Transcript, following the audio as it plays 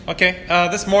Okay,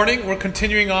 this morning we're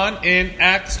continuing on in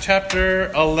Acts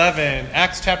chapter 11.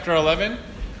 Acts chapter 11.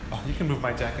 Oh, you can move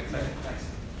my jacket.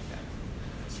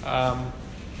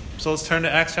 So let's turn to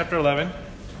Acts chapter 11.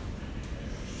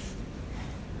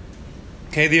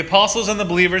 Okay, the apostles and the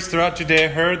believers throughout Judea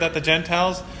heard that the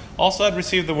Gentiles also had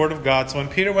received the word of God. So when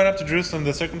Peter went up to Jerusalem,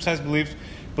 the circumcised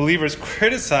believers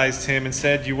criticized him and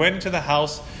said, "You went into the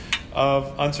house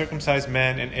of uncircumcised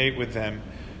men and ate with them."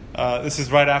 This is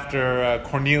right after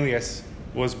Cornelius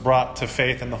was brought to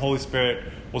faith and the Holy Spirit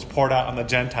was poured out on the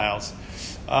Gentiles.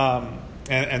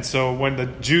 And so when the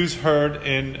Jews heard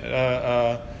in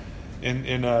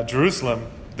Jerusalem,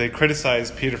 they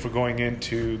criticized Peter for going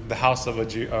into the house of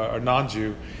a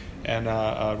non-Jew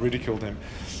and ridiculed him.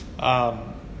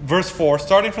 Verse 4,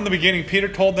 starting from the beginning, Peter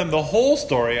told them the whole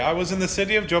story. "I was in the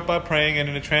city of Joppa praying, and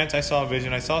in a trance I saw a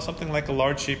vision. I saw something like a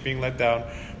large sheep being let down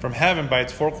from heaven by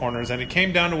its four corners, and it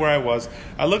came down to where I was.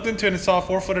 I looked into it and saw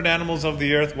four-footed animals of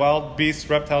the earth, wild beasts,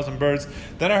 reptiles, and birds.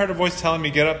 Then I heard a voice telling me,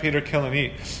 'Get up, Peter, kill and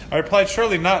eat.' I replied,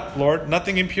 'Surely not, Lord.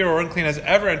 Nothing impure or unclean has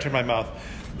ever entered my mouth.'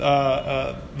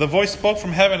 The voice spoke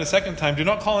from heaven a second time, 'Do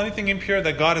not call anything impure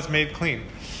that God has made clean.'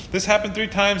 This happened 3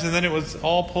 times, and then it was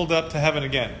all pulled up to heaven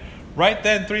again. Right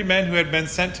then, 3 men who had been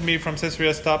sent to me from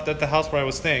Caesarea stopped at the house where I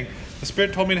was staying. The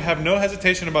Spirit told me to have no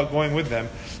hesitation about going with them.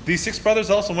 These 6 brothers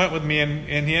also went with me,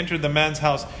 and he entered the man's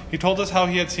house. He told us how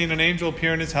he had seen an angel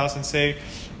appear in his house and say,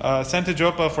 'Send to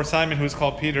Joppa for Simon, who is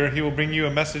called Peter. He will bring you a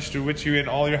message through which you and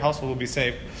all your household will be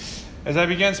saved.' As I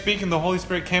began speaking, the Holy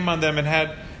Spirit came on them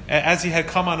as he had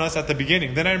come on us at the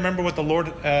beginning. Then I remember what the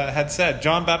Lord had said,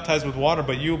 'John baptized with water,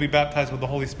 but you will be baptized with the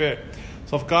Holy Spirit.'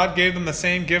 So if God gave them the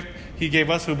same gift he gave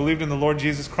us who believed in the Lord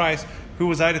Jesus Christ, who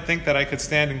was I to think that I could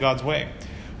stand in God's way?"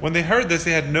 When they heard this,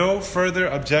 they had no further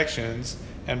objections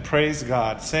and praised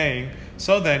God, saying,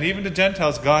 "So then, even to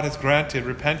Gentiles God has granted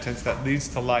repentance that leads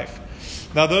to life."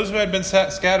 Now those who had been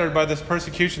scattered by this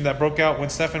persecution that broke out when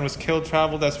Stephen was killed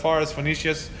traveled as far as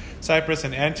Phoenicia, Cyprus,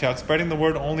 and Antioch, spreading the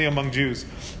word only among Jews.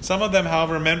 Some of them,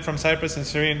 however, men from Cyprus and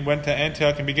Cyrene, went to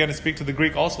Antioch and began to speak to the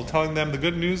Greek also, telling them the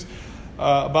good news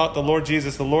about the Lord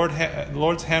Jesus. The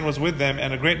Lord's hand was with them,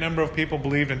 and a great number of people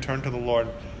believed and turned to the Lord.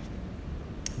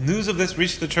 News of this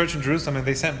reached the church in Jerusalem, and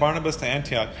they sent Barnabas to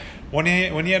Antioch. When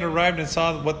he had arrived and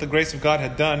saw what the grace of God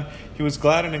had done, he was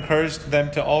glad and encouraged them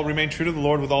to all remain true to the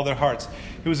Lord with all their hearts.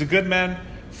 He was a good man,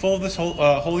 full of this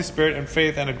Holy Spirit and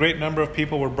faith, and a great number of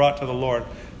people were brought to the Lord.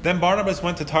 Then Barnabas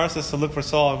went to Tarsus to look for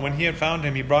Saul, and when he had found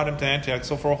him, he brought him to Antioch.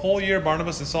 So for a whole year,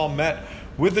 Barnabas and Saul met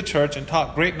with the church and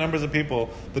taught great numbers of people.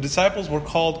 The disciples were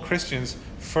called Christians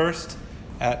first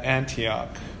at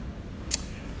Antioch.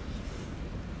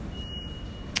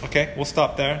 Okay, we'll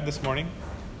stop there this morning.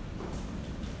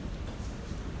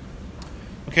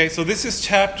 Okay, so this is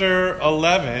chapter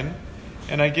 11,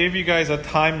 and I gave you guys a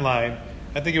timeline.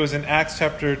 I think it was in Acts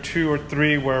chapter 2 or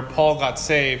 3 where Paul got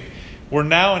saved. We're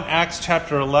now in Acts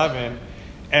chapter 11,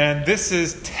 and this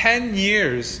is 10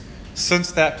 years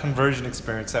since that conversion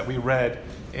experience that we read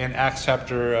in Acts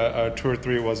chapter 2 or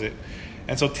 3, was it?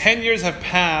 And so 10 years have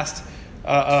passed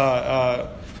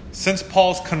since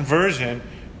Paul's conversion,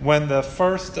 when the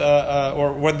first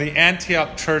when the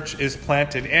Antioch church is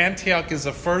planted. Antioch is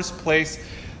the first place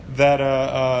that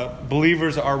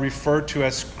believers are referred to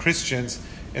as Christians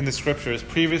in the scriptures.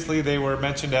 Previously, they were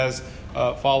mentioned as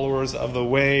followers of the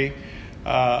way.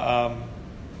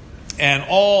 And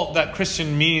all that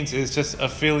Christian means is just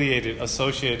affiliated,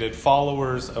 associated,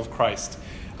 followers of Christ.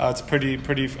 It's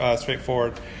pretty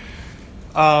straightforward.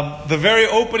 The very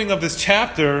opening of this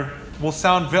chapter will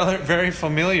sound very, very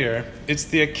familiar. It's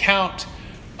the account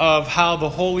of how the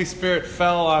Holy Spirit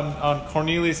fell on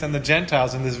Cornelius and the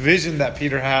Gentiles in this vision that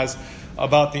Peter has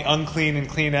about the unclean and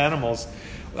clean animals.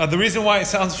 The reason why it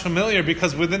sounds familiar,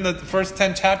 because within the first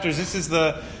 10 chapters, this is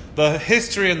the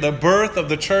history and the birth of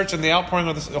the church and the outpouring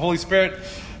of the Holy Spirit,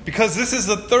 because this is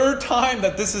the 3rd time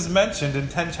that this is mentioned in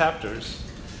 10 chapters.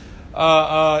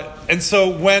 And so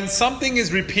when something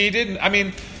is repeated, I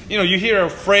mean, you hear a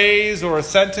phrase or a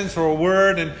sentence or a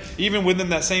word, and even within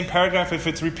that same paragraph, if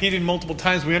it's repeated multiple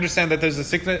times, we understand that there's a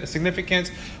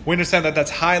significance. We understand that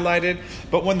that's highlighted.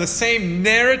 But when the same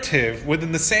narrative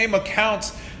within the same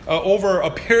accounts over a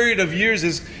period of years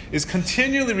is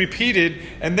continually repeated,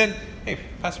 and then, hey,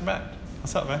 Pastor Matt,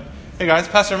 what's up, man? Hey guys,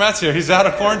 Pastor Matt's here. He's out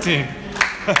of quarantine.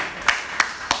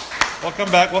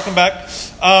 Welcome back.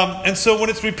 And so when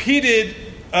it's repeated,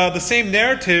 the same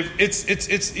narrative,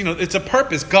 it's a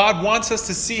purpose. God wants us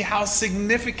to see how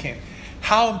significant,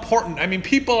 how important. I mean,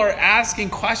 people are asking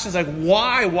questions like,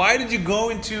 why? Why did you go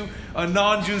into a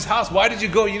non-Jew's house? Why did you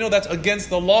go? That's against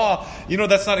the law.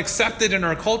 That's not accepted in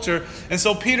our culture. And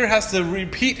so Peter has to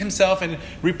repeat himself and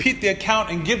repeat the account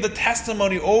and give the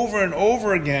testimony over and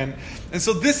over again. And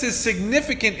so this is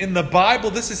significant in the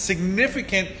Bible. This is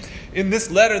significant in this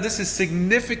letter. This is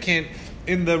significant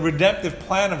in the redemptive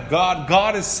plan of God.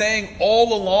 God is saying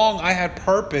all along, I had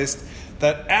purposed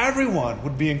that everyone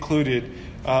would be included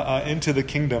into the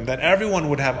kingdom, that everyone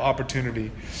would have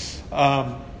opportunity.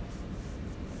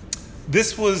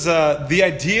 This was the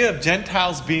idea of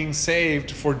Gentiles being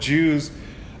saved for Jews.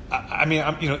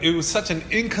 It was such an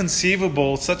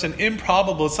inconceivable, such an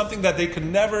improbable, something that they could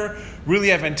never really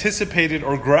have anticipated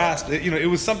or grasped. It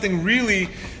was something really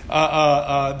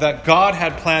that God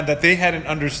had planned that they hadn't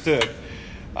understood.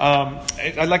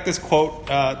 I like this quote.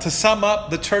 To sum up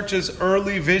the church's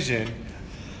early vision,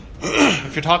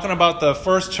 if you're talking about the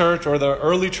first church or the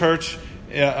early church,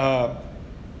 in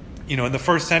the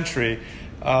first century,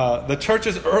 the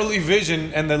church's early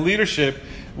vision and the leadership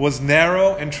was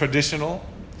narrow and traditional.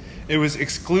 It was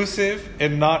exclusive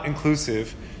and not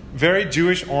inclusive, very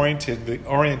Jewish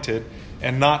oriented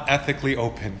and not ethically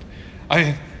open.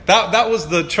 That was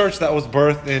the church that was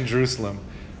birthed in Jerusalem.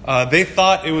 They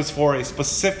thought it was for a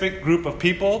specific group of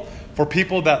people, for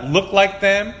people that looked like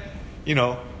them,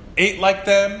 ate like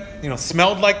them,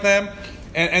 smelled like them.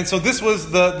 And so this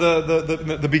was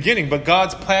the beginning. But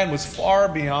God's plan was far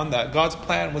beyond that. God's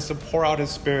plan was to pour out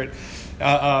His Spirit,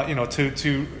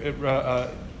 to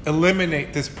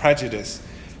eliminate this prejudice.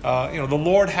 The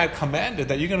Lord had commanded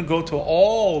that you're going to go to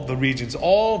all the regions,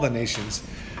 all the nations.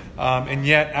 And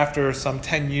yet, after some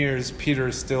 10 years, Peter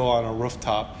is still on a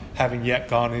rooftop, having yet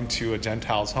gone into a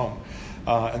Gentile's home.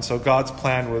 And so God's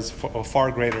plan was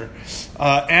far greater.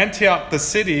 Antioch, the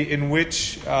city in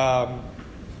which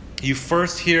you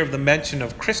first hear of the mention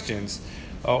of Christians,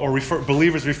 or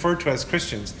believers referred to as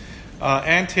Christians.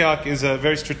 Antioch is a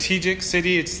very strategic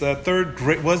city. It's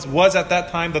the was at that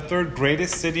time the third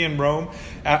greatest city in Rome.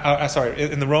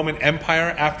 In the Roman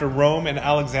Empire, after Rome and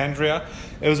Alexandria.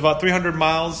 It was about 300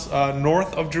 miles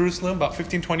north of Jerusalem, about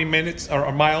 15-20 minutes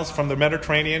or miles from the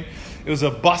Mediterranean. It was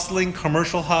a bustling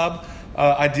commercial hub,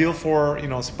 ideal for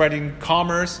spreading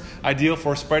commerce, ideal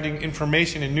for spreading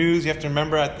information and news. You have to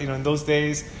remember, in those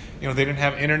days, they didn't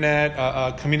have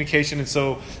internet communication, and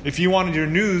so if you wanted your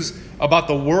news about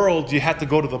the world, you had to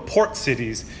go to the port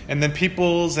cities, and then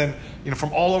peoples and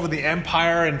from all over the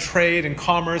empire and trade and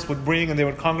commerce would bring, and they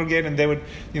would congregate, and they would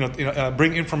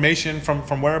bring information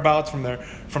from whereabouts from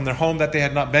their home that they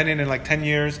had not been in like 10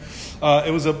 years.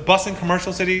 It was a bustling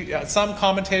commercial city. Some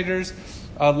commentators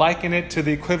liken it to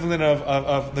the equivalent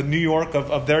of the New York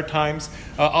of their times.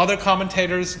 Other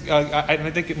commentators, I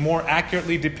think it more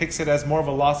accurately depicts it as more of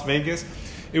a Las Vegas.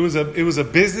 It was a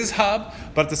business hub,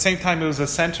 but at the same time it was a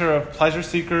center of pleasure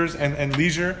seekers and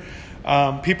leisure.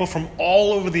 People from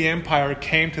all over the empire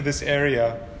came to this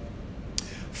area.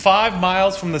 5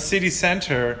 miles from the city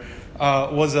center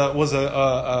was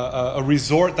a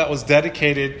resort that was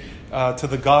dedicated to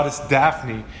the goddess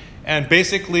Daphne. And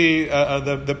basically,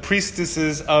 the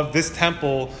priestesses of this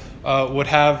temple would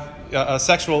have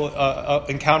sexual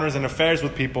encounters and affairs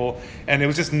with people, and it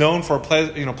was just known for a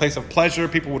place of pleasure.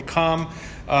 People would come.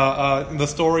 The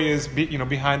story is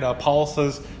behind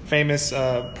Apollos' famous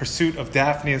pursuit of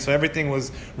Daphne, and so everything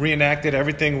was reenacted.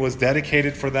 Everything was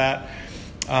dedicated for that,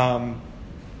 and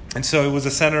so it was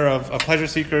a center of pleasure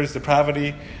seekers,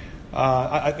 depravity.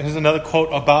 Here's another quote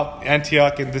about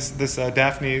Antioch and this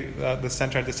Daphne, the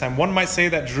center at this time. One might say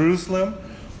that Jerusalem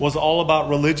was all about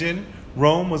religion,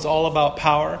 Rome was all about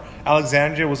power,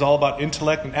 Alexandria was all about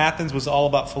intellect, and Athens was all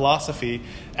about philosophy.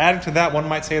 Adding to that, one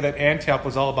might say that Antioch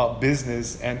was all about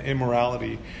business and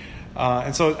immorality.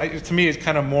 And so to me, it's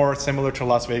kind of more similar to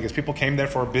Las Vegas. People came there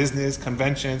for business,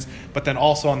 conventions, but then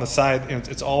also on the side,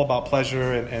 it's all about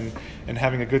pleasure and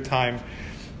having a good time.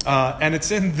 And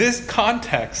it's in this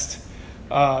context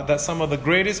that some of the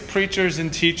greatest preachers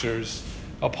and teachers,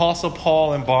 Apostle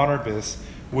Paul and Barnabas,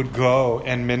 would go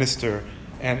and minister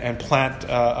and plant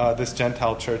this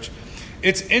Gentile church.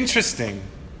 It's interesting,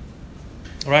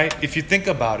 right? If you think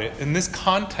about it, in this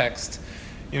context,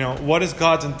 what is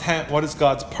God's intent? What is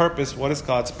God's purpose? What is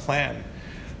God's plan?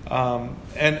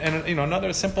 And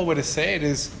another simple way to say it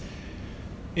is,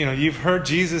 you've heard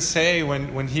Jesus say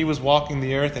when he was walking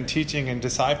the earth and teaching and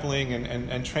discipling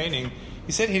and training,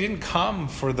 he said he didn't come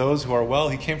for those who are well,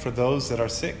 he came for those that are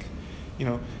sick.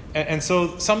 And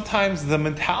so sometimes the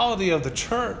mentality of the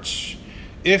church,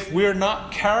 if we're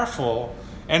not careful,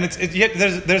 and yet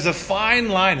there's a fine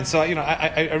line, and so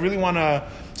I really want to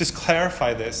just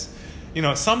clarify this.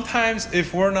 Sometimes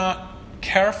if we're not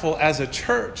careful as a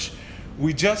church,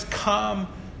 we just come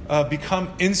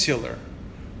become insular.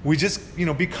 We just,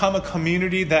 become a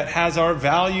community that has our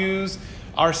values,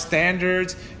 our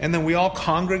standards, and then we all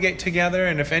congregate together.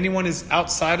 And if anyone is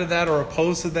outside of that or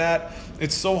opposed to that,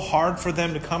 it's so hard for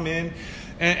them to come in.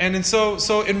 And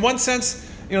so in one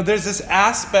sense, there's this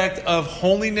aspect of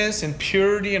holiness and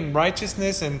purity and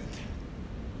righteousness and,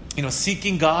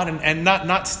 seeking God and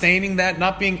not staining that,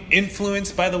 not being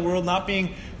influenced by the world, not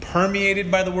being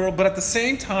permeated by the world. But at the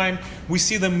same time, we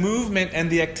see the movement and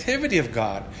the activity of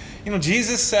God.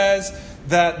 Jesus says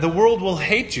that the world will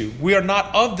hate you. We are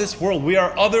not of this world. We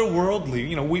are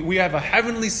otherworldly. We have a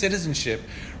heavenly citizenship,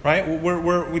 right?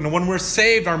 When we're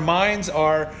saved, our minds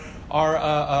are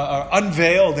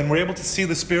unveiled, and we're able to see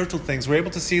the spiritual things. We're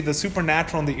able to see the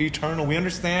supernatural and the eternal. We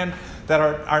understand that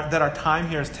our time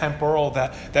here is temporal,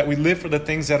 that we live for the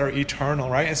things that are eternal,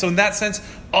 right? And so in that sense,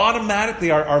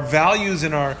 automatically our values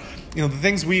and our the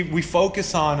things we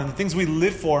focus on and the things we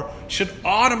live for should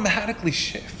automatically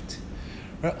shift.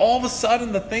 Right? All of a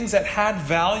sudden, the things that had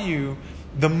value,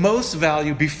 the most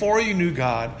value before you knew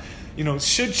God,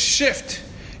 should shift.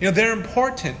 They're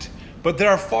important, but there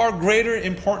are far greater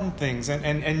important things.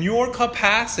 And your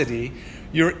capacity,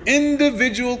 your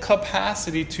individual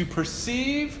capacity to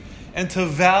perceive and to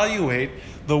evaluate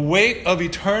the weight of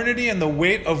eternity and the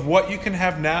weight of what you can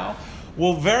have now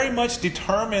will very much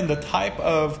determine the type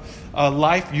of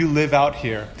life you live out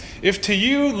here. If to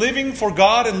you, living for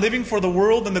God and living for the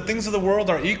world and the things of the world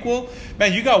are equal,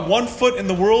 man, you got 1 foot in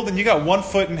the world and you got 1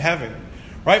 foot in heaven.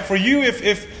 Right? For you,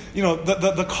 if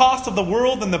the cost of the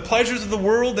world and the pleasures of the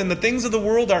world and the things of the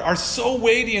world are so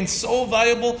weighty and so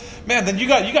valuable, man, then you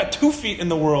got 2 feet in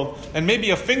the world and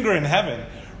maybe a finger in heaven.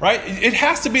 Right? It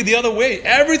has to be the other way.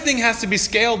 Everything has to be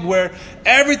scaled where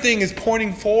everything is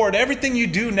pointing forward. Everything you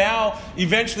do now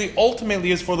eventually, ultimately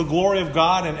is for the glory of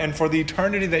God and for the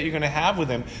eternity that you're going to have with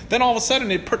Him. Then all of a sudden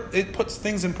it puts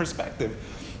things in perspective.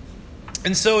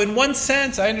 And so in one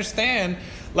sense, I understand,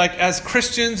 like as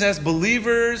Christians, as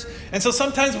believers, and so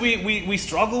sometimes we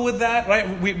struggle with that,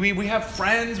 right? We have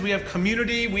friends, we have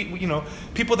community, we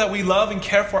people that we love and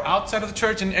care for outside of the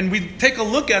church, and we take a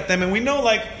look at them and we know,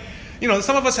 like,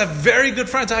 some of us have very good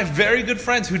friends. I have very good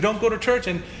friends who don't go to church,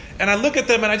 and I look at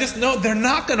them and I just know they're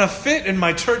not going to fit in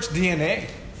my church DNA.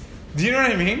 Do you know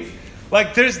what I mean?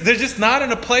 Like they're just not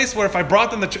in a place where if I brought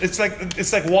them to church,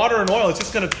 it's like water and oil. It's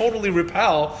just going to totally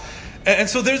repel. And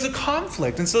so there's a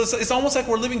conflict. And so it's almost like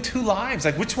we're living 2 lives.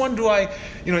 Like, which one do I,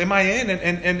 am I in?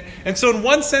 And so in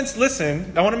one sense,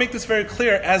 listen, I want to make this very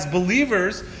clear. As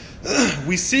believers,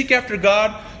 we seek after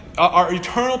God. Our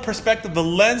eternal perspective, the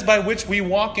lens by which we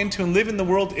walk into and live in the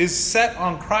world is set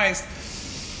on Christ.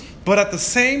 But at the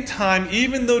same time,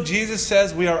 even though Jesus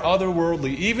says we are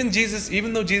otherworldly, even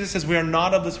though Jesus says we are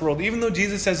not of this world, even though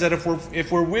Jesus says that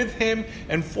if we're with Him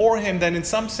and for Him, then in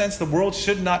some sense the world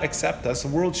should not accept us. The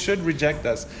world should reject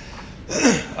us.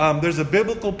 There's a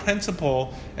biblical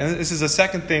principle, and this is a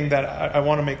second thing that I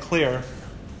want to make clear,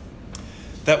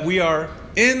 that we are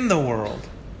in the world,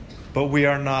 but we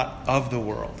are not of the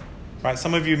world. Right?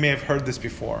 Some of you may have heard this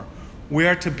before. We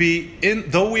are to be in,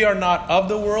 though we are not of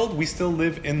the world, we still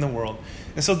live in the world.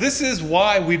 And so this is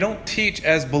why we don't teach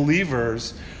as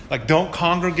believers, like don't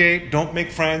congregate, don't make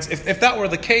friends. If that were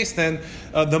the case, then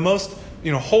the most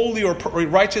holy or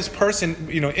righteous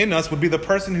person in us would be the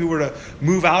person who were to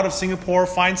move out of Singapore,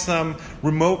 find some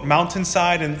remote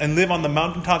mountainside and live on the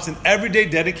mountaintops and every day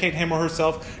dedicate him or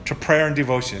herself to prayer and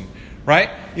devotion.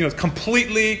 Right?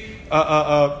 Completely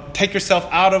take yourself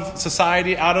out of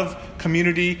society, out of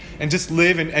community, and just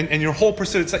live and your whole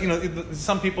pursuit. It's like,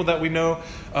 some people that we know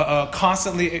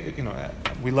constantly,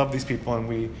 we love these people and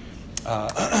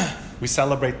we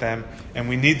celebrate them and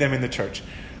we need them in the church.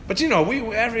 But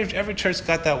every church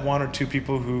got that 1 or 2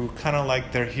 people who kind of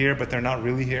like they're here, but they're not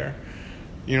really here.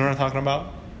 You know what I'm talking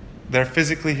about? They're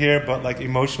physically here, but like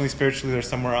emotionally, spiritually, they're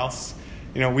somewhere else.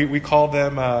 We call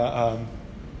them.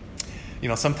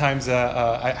 Sometimes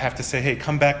I have to say, hey,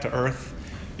 come back to earth.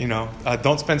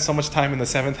 Don't spend so much time in the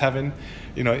 7th heaven.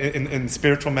 In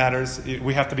spiritual matters,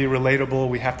 we have to be relatable.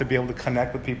 We have to be able to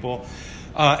connect with people.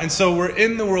 And so we're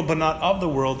in the world, but not of the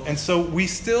world. And so we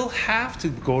still have to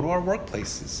go to our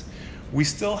workplaces. We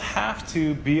still have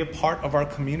to be a part of our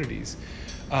communities.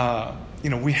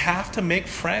 We have to make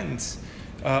friends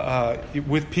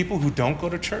with people who don't go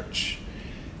to church.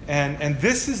 And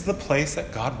this is the place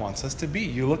that God wants us to be.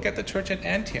 You look at the church at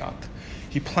Antioch.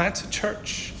 He plants a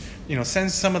church,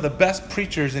 sends some of the best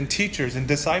preachers and teachers and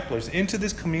disciplers into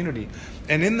this community.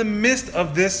 And in the midst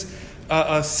of this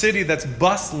city that's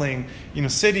bustling,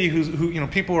 city who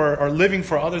people are living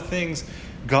for other things,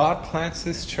 God plants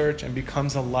this church and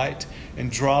becomes a light and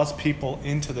draws people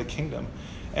into the kingdom.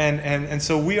 And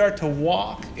so we are to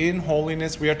walk in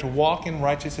holiness. We are to walk in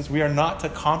righteousness. We are not to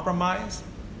compromise.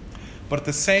 But at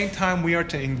the same time, we are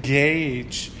to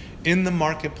engage in the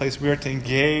marketplace. We are to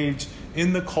engage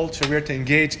in the culture. We are to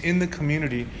engage in the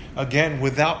community, again,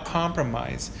 without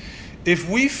compromise. If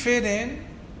we fit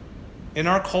in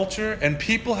our culture and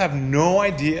people have no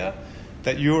idea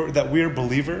that we're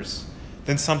believers,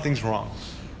 then something's wrong,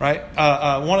 right?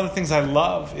 One of the things I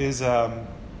love is, I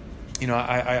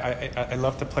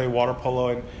love to play water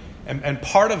polo, and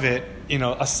part of it,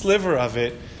 a sliver of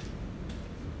it,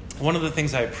 one of the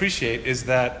things I appreciate is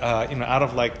that, out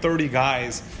of like 30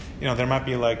 guys, there might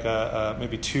be like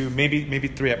maybe 2, maybe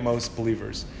 3 at most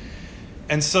believers.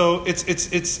 And so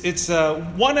it's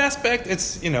one aspect,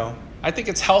 I think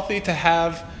it's healthy to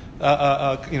have,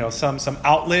 some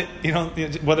outlet,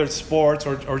 whether it's sports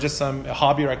or just some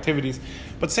hobby or activities.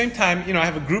 But at the same time, I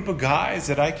have a group of guys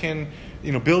that I can,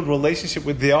 build relationship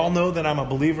with. They all know that I'm a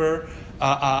believer.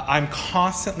 I'm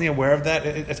constantly aware of that.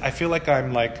 I feel like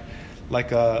I'm like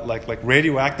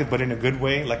radioactive, but in a good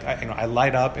way. Like I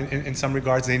light up in some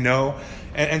regards. They know,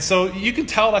 and so you can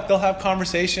tell like they'll have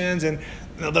conversations and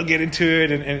they'll get into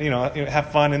it and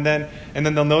have fun, and then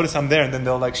they'll notice I'm there, and then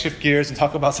they'll like shift gears and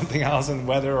talk about something else and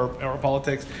weather or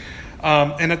politics.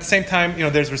 And at the same time,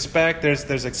 there's respect,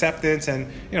 there's acceptance,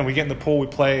 and we get in the pool, we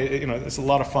play. It's a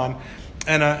lot of fun.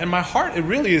 And my heart, it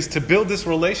really is to build this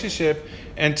relationship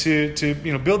and to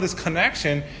build this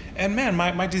connection. And man,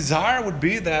 my desire would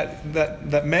be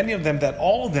that many of them, that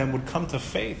all of them would come to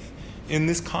faith in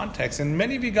this context. And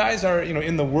many of you guys are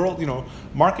in the world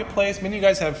marketplace. Many of you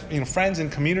guys have friends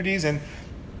and communities. And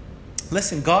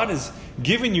listen, God has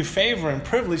given you favor and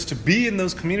privilege to be in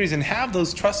those communities and have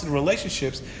those trusted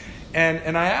relationships.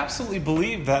 And I absolutely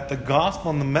believe that the gospel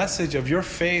and the message of your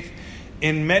faith,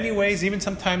 in many ways, even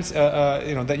sometimes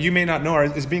that you may not know,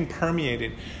 is being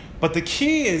permeated. But the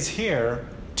key is here,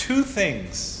 2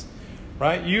 things,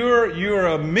 right? You're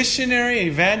a missionary,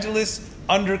 evangelist,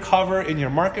 undercover in your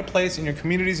marketplace, in your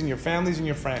communities, in your families, and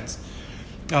your friends.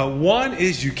 One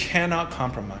is you cannot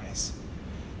compromise.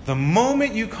 The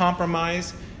moment you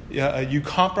compromise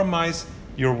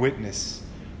your witness.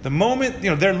 The moment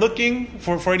they're looking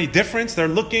for any difference, they're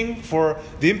looking for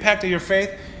the impact of your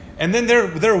faith. And then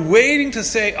they're waiting to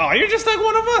say, "Oh, you're just like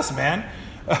one of us, man.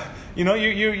 You're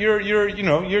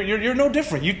no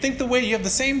different. You think the way, you have the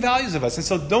same values of us, and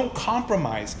so don't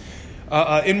compromise."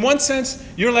 In one sense,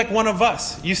 you're like one of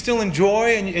us. You still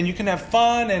enjoy and you can have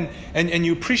fun and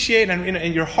you appreciate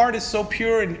and your heart is so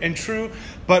pure and true.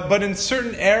 But in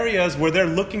certain areas where they're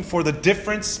looking for the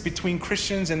difference between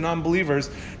Christians and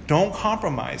non-believers, don't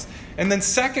compromise. And then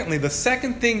secondly, the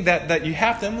second thing that you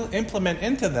have to implement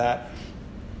into that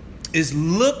is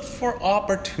look for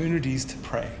opportunities to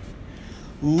pray.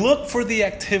 Look for the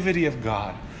activity of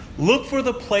God. Look for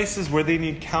the places where they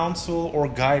need counsel or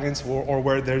guidance or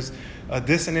where there's a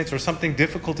dissonance or something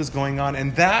difficult is going on.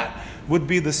 And that would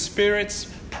be the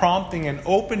Spirit's prompting, an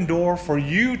open door for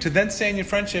you to then say in your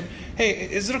friendship, "Hey,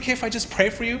 is it okay if I just pray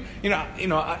for you? I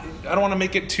don't want to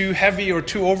make it too heavy or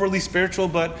too overly spiritual,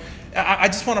 but I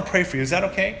just want to pray for you. Is that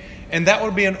okay?" And that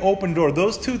would be an open door.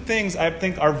 Those 2 things, I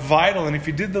think, are vital. And if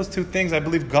you did those 2 things, I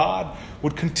believe God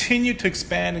would continue to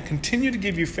expand and continue to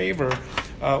give you favor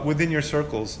within your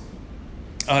circles.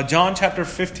 John chapter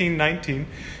 15:19,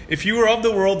 "If you were of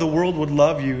the world would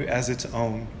love you as its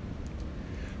own.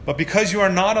 But because you are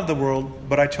not of the world,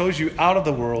 but I chose you out of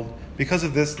the world, because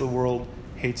of this the world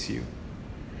hates you."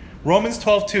 Romans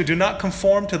 12:2, "Do not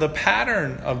conform to the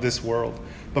pattern of this world,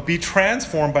 but be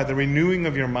transformed by the renewing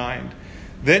of your mind.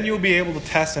 Then you will be able to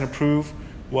test and approve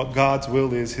what God's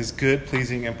will is, His good,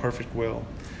 pleasing, and perfect will."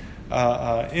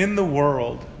 In the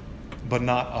world, but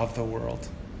not of the world.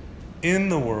 In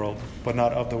the world, but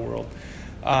not of the world.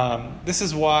 This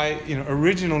is why,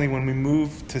 originally when we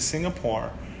moved to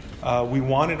Singapore, we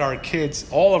wanted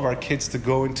all of our kids to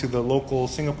go into the local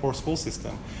Singapore school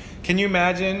system. Can you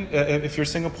imagine if you're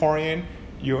Singaporean,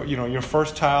 your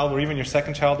first child or even your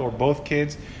second child or both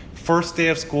kids, first day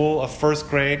of school of first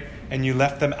grade, and you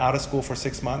left them out of school for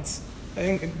 6 months?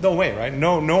 No way, right?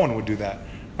 No one would do that,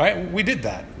 right? We did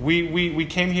that. We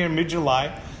came here in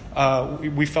mid-July.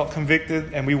 We felt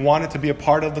convicted and we wanted to be a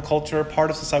part of the culture, part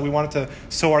of society. We wanted to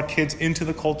sow our kids into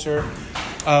the culture.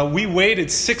 We waited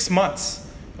 6 months,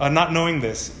 not knowing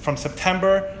this, from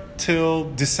September till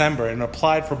December, and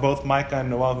applied for both Micah and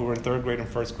Noel, who were in 3rd grade and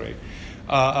 1st grade.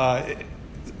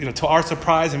 To our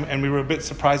surprise, and we were a bit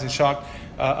surprised and shocked,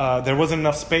 there wasn't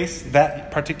enough space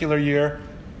that particular year,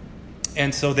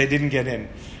 and so they didn't get in.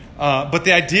 But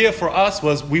the idea for us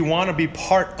was we want to be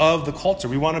part of the culture.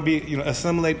 We want to be,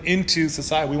 assimilate into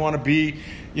society. We want to be,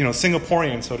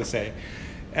 Singaporean, so to say.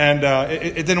 And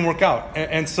it didn't work out.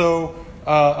 And so,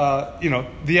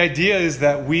 the idea is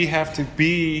that we have to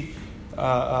be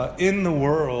in the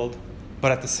world,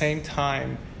 but at the same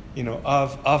time,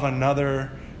 of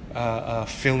another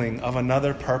filling, of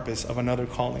another purpose, of another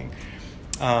calling.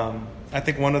 I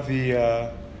think one of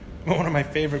my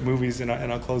favorite movies, and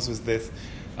I'll close with this.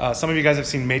 Some of you guys have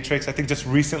seen Matrix. I think just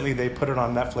recently they put it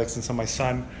on Netflix, and so my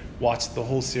son watched the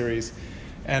whole series.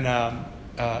 And how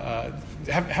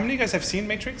many of you guys have seen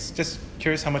Matrix? Just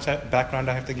curious how much background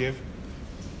I have to give.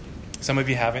 Some of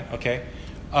you haven't. Okay.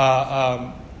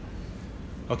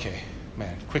 Okay,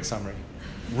 man. Quick summary.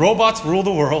 Robots rule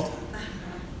the world.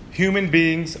 Human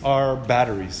beings are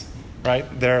batteries, right?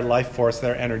 They're life force.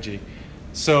 They're energy.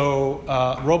 So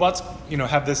robots,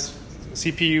 have this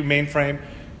CPU mainframe.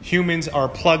 Humans are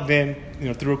plugged in,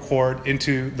 through a cord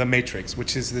into the Matrix,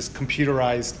 which is this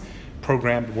computerized,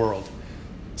 programmed world.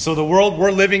 So the world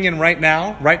we're living in right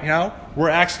now, we're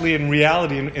actually in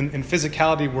reality, in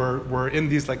physicality, we're in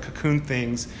these like cocoon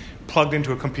things plugged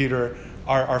into a computer.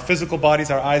 Our physical bodies,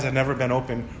 our eyes have never been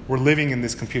open. We're living in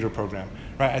this computer program,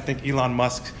 right? I think Elon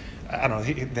Musk, I don't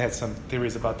know, they had some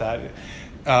theories about that.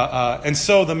 And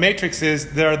so the Matrix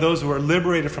is, there are those who are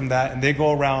liberated from that, and they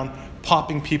go around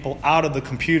popping people out of the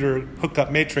computer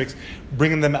hookup matrix,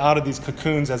 bringing them out of these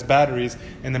cocoons as batteries,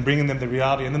 and then bringing them to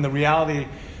reality. And then the reality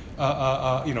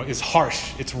is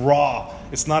harsh. It's raw.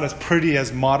 It's not as pretty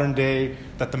as modern day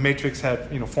that the Matrix had,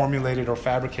 formulated or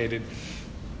fabricated.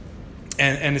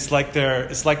 And it's like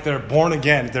they're born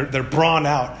again. They're drawn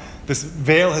out. This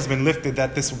veil has been lifted,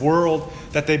 that this world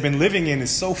that they've been living in is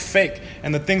so fake,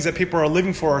 and the things that people are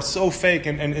living for are so fake,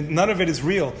 and none of it is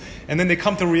real. And then they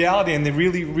come to reality and they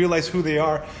really realize who they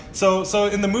are. So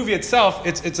in the movie itself,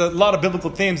 it's a lot of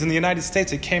biblical themes. In the United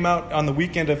States, it came out on the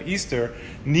weekend of Easter.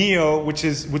 Neo, which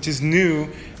is new.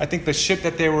 I think the ship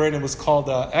that they were in, it was called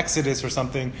Exodus or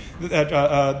something.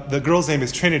 The girl's name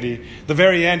is Trinity. The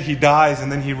very end, he dies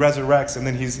and then he resurrects, and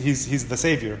then he's the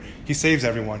savior. He saves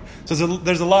everyone. So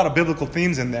there's a lot of biblical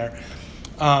themes in there.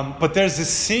 But there's this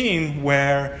scene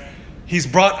where he's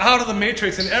brought out of the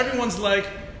Matrix, and everyone's like,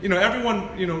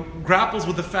 everyone grapples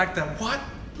with the fact that what?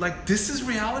 Like, this is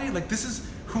reality? Like, this is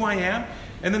who I am?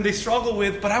 And then they struggle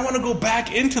with, but I want to go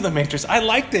back into the Matrix. I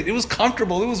liked it. It was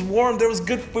comfortable. It was warm. There was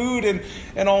good food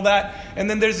and all that. And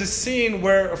then there's this scene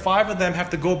where 5 of them have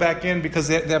to go back in because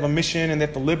they have a mission, and they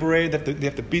have to liberate. They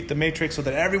have to beat the Matrix so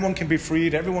that everyone can be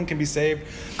freed. Everyone can be saved.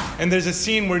 And there's a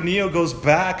scene where Neo goes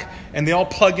back, and they all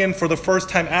plug in for the first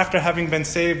time after having been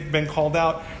saved, been called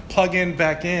out, plug in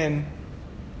back in.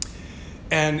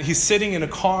 And he's sitting in a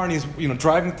car, and he's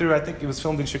driving through, I think it was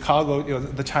filmed in Chicago,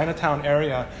 the Chinatown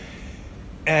area.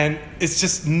 And it's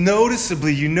just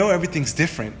noticeably, everything's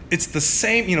different. It's the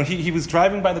same, he was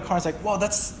driving by the car. It's like, whoa,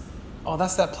 that's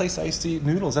that place I used to eat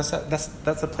noodles. That's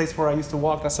the place where I used to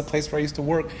walk. That's the place where I used to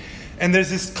work. And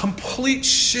there's this complete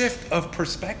shift of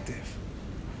perspective.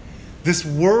 This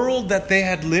world that they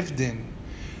had lived in,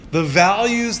 the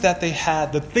values that they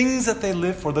had, the things that they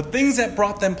lived for, the things that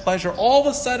brought them pleasure, all of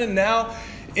a sudden now,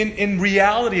 in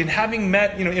reality, and having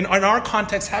met, in our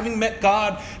context, having met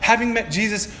God, having met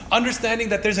Jesus, understanding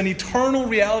that there's an eternal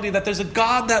reality, that there's a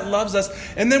God that loves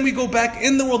us, and then we go back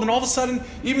in the world, and all of a sudden,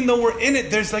 even though we're in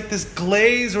it, there's like this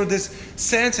glaze or this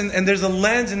sense, and there's a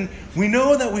lens, and we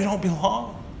know that we don't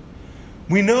belong.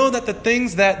 We know that the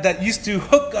things that used to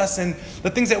hook us and the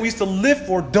things that we used to live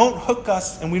for don't hook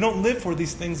us, and we don't live for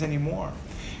these things anymore.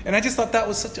 And I just thought that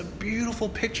was such a beautiful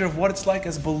picture of what it's like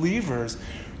as believers.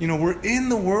 We're in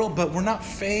the world, but we're not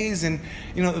phased, and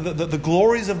the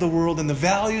glories of the world, and the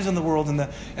values in the world, and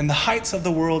the heights of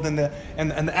the world, and the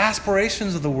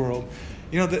aspirations of the world.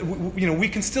 We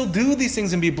can still do these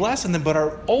things and be blessed in them, but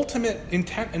our ultimate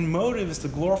intent and motive is to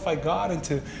glorify God and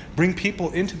to bring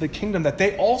people into the kingdom that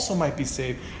they also might be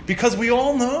saved. Because we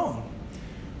all know,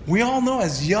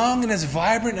 as young and as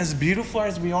vibrant, as beautiful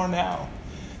as we are now,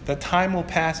 that time will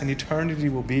pass and eternity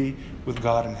will be with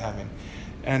God in heaven.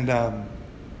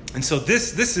 And so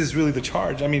this is really the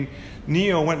charge. I mean,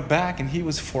 Neo went back and he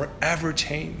was forever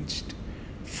changed.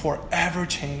 Forever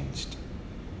changed.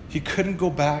 He couldn't go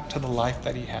back to the life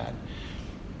that he had.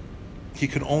 He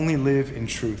could only live in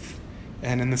truth.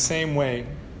 And in the same way,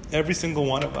 every single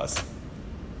one of us,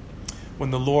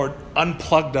 when the Lord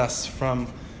unplugged us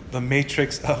from the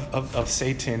matrix of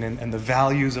Satan and the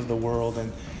values of the world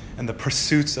and the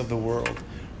pursuits of the world,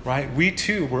 right? We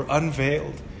too were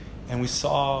unveiled, and we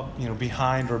saw,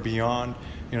 behind or beyond,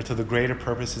 to the greater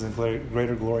purposes and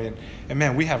greater glory. And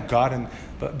man, we have God in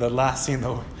the last scene,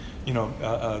 though.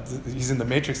 He's in the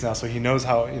Matrix now, so he knows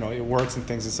how it works and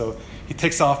things. And so he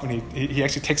takes off, and he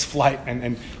actually takes flight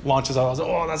and launches out. I was like,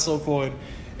 oh, that's so cool.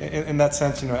 in that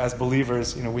sense, as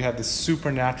believers, we have this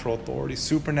supernatural authority,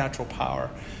 supernatural power.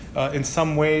 In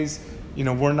some ways,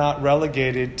 we're not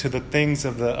relegated to the things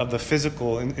of the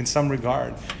physical in some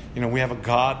regard. We have a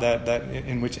God that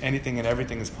in which anything and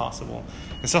everything is possible.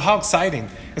 And so how exciting.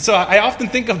 And so I often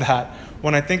think of that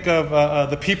when I think of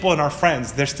the people and our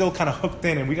friends. They're still kind of hooked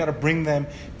in, and we got to bring them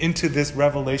into this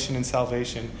revelation and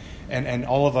salvation. And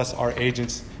all of us are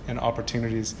agents and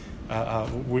opportunities.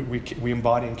 We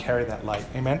embody and carry that light.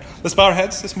 Amen. Let's bow our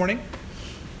heads this morning.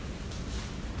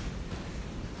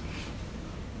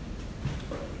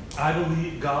 I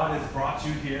believe God has brought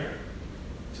you here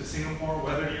to Singapore,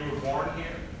 whether you were born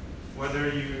here, whether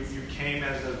you came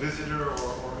as a visitor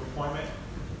or employment.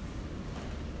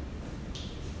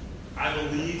 I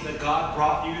believe that God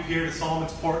brought you here to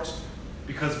Solomon's Porch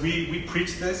because we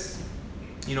preach this.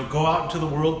 Go out into the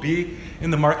world, be in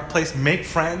the marketplace, make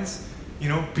friends,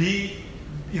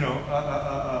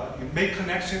 make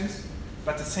connections,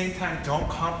 but at the same time, don't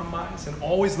compromise and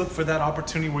always look for that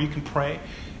opportunity where you can pray.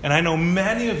 And I know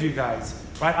many of you guys,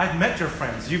 right? I've met your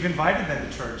friends. You've invited them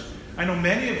to church. I know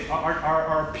many of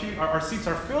our seats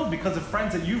are filled because of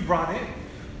friends that you've brought in.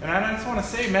 And I just want to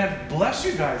say, man, bless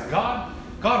you guys. God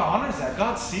honors that.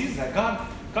 God sees that.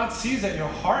 God sees that your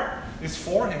heart is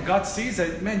for Him. God sees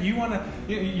that, man, you want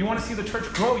to see the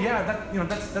church grow. Yeah,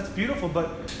 that's beautiful.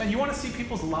 But man, you want to see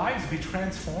people's lives be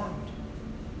transformed.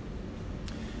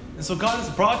 And so God has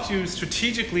brought you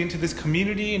strategically into this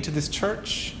community, into this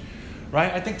church,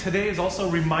 right? I think today is also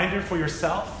a reminder for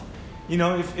yourself.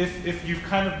 If you've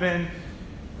kind of been,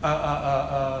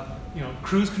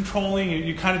 cruise controlling,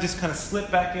 you kind of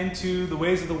slip back into the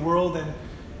ways of the world,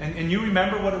 and you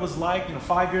remember what it was like,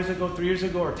 5 years ago, 3 years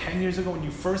ago, or 10 years ago when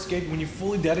you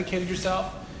fully dedicated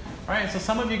yourself, right? And so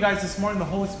some of you guys this morning, the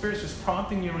Holy Spirit's just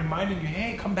prompting you, reminding you,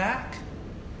 hey, come back.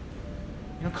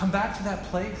 Come back to that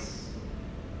place.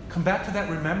 Come back to that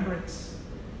remembrance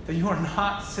that you are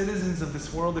not citizens of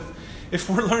this world. If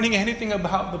we're learning anything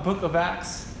about the book of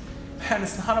Acts, man,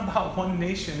 it's not about one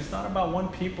nation. It's not about one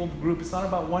people group. It's not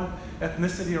about one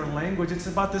ethnicity or language. It's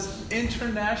about this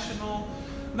international,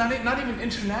 not even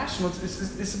international.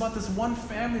 It's about this one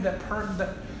family that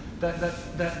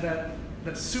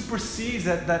supersedes,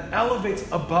 that elevates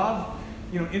above,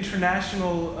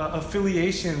 international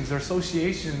affiliations or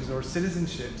associations or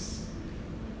citizenships.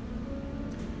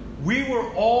 We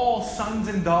were all sons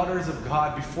and daughters of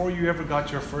God before you ever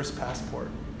got your first passport.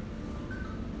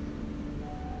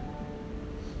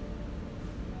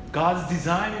 God's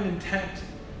design and intent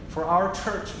for our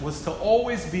church was to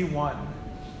always be one.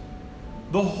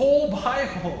 The whole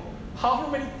Bible, however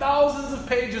many thousands of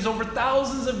pages, over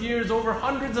thousands of years, over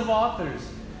hundreds of authors,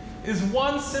 is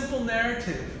one simple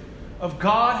narrative of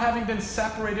God having been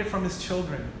separated from His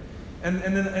children. And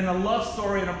a love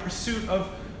story and a pursuit of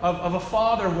a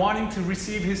father wanting to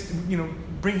receive his,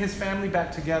 bring his family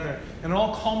back together. And it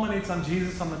all culminates on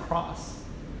Jesus on the cross.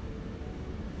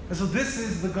 And so this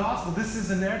is the gospel. This is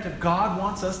the narrative. God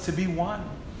wants us to be one.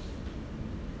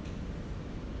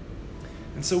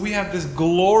 And so we have this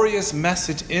glorious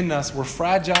message in us. We're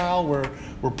fragile.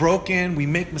 We're broken. We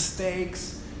make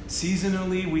mistakes.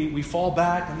 Seasonally, we fall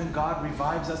back, and then God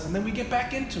revives us, and then we get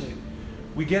back into it.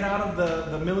 We get out of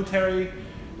the military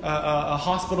a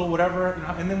hospital, whatever,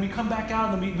 and then we come back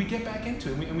out and we get back into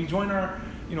it, and we join our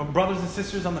brothers and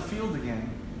sisters on the field again,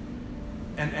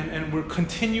 and we're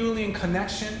continually in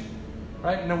connection,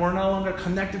 right? Now we're no longer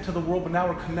connected to the world, but now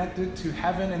we're connected to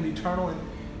heaven and the eternal,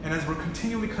 and as we're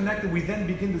continually connected, we then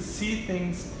begin to see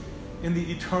things in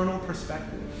the eternal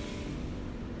perspective,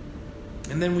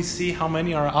 and then we see how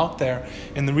many are out there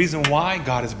and the reason why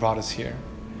God has brought us here,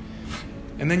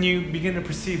 and then you begin to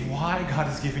perceive why God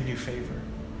has given you favor.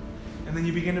 And then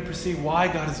you begin to perceive why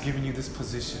God has given you this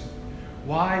position,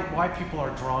 why people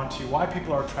are drawn to you, why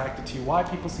people are attracted to you, why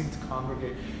people seem to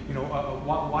congregate,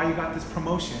 why you got this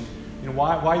promotion,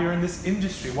 why you're in this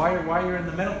industry, why you're in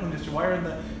the medical industry, why you're in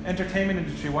the entertainment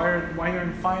industry, why you're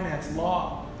in finance,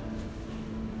 law.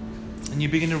 And you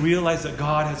begin to realize that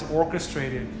God has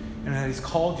orchestrated and that He's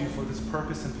called you for this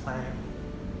purpose and plan.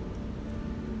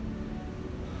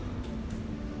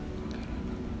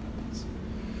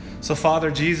 So, Father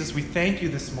Jesus, we thank you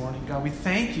this morning. God, we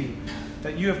thank you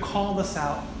that you have called us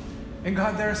out. And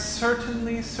God, there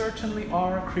certainly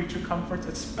are creature comforts,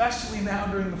 especially now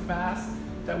during the fast,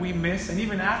 that we miss. And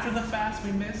even after the fast,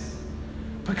 we miss.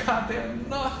 But God, they're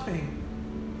nothing.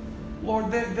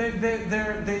 Lord,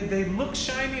 they look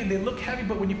shiny and they look heavy,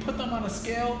 but when you put them on a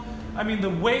scale, the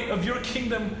weight of your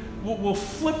kingdom will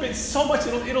flip it so much,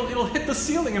 it'll hit the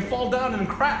ceiling and fall down and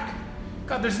crack.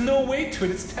 God, there's no weight to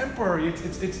it. It's temporary.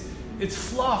 It's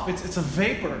fluff. It's a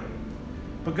vapor.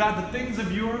 But God, the things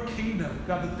of your kingdom,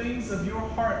 God, the things of your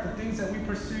heart, the things that we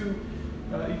pursue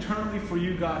eternally for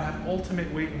you, God, have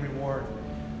ultimate weight and reward.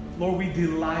 Lord, we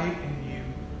delight in you.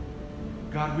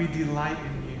 God, we delight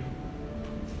in you.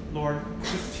 Lord,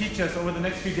 just teach us over the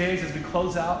next few days as we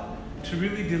close out to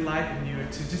really delight in you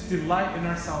and to just delight in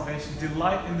our salvation,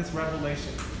 delight in this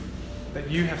revelation that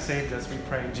you have saved us, we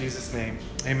pray in Jesus' name.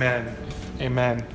 Amen. Amen.